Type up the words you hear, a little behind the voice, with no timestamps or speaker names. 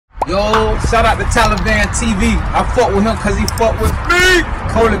Yo, shout out to Taliban TV. I fuck with him cause he fuck with me.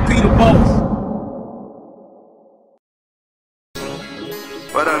 Call it Peter Boss.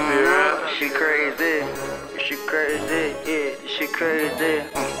 What up, man? She crazy. She crazy. Yeah, she crazy.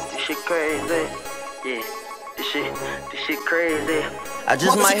 She crazy. Yeah. This shit crazy. I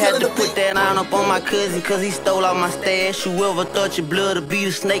just might have to put that line up on my cousin, cause he stole all my stash. You ever thought your blood would be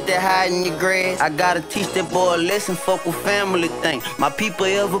the snake that hide in your grass? I gotta teach that boy a lesson, fuck with family thing. My people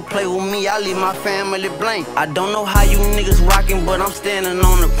ever play with me, I leave my family blank. I don't know how you niggas rockin', but I'm standing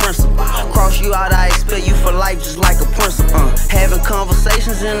on the principle. Cross you out, I expect you for life just like a principal. Having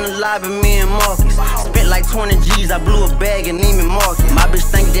conversations in the lobby, me and Marcus. Spent like 20 G's, I blew a bag and Neiman Marcus. My bitch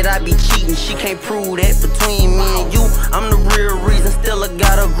think that I be cheating, she can't prove that. Between me and you, I'm the real reason, still I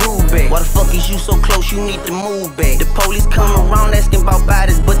got a groove back. Why the fuck is you so close, you need to move back? The police come around asking about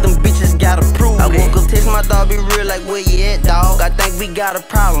bodies, but them bitches gotta prove I woke up, text my dog, be real like where you at, dog? I think we got a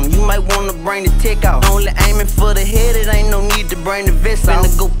problem, you might wanna bring the tech out. Only aiming for the head, it ain't no need to bring the vest out.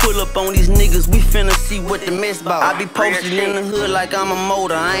 Finna go pull up on these niggas, we finna see what the mess bout. I be posted in the hood like I'm a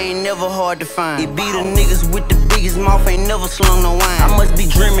motor, I ain't never hard to find. It be the niggas with the biggest mouth, ain't never slung no wine. I must be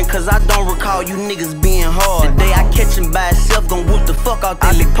dreaming cause I don't recall you niggas being hard. The day I catch him by itself, gon' whoop the fuck out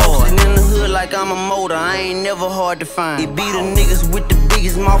that lick posted in the hood like I'm a motor, I ain't never hard to find. It be the niggas with the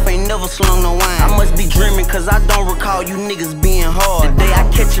biggest mouth, ain't never slung no wine. I must be dreaming cause I don't recall you niggas being hard. The day I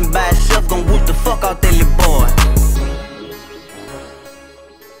catch him by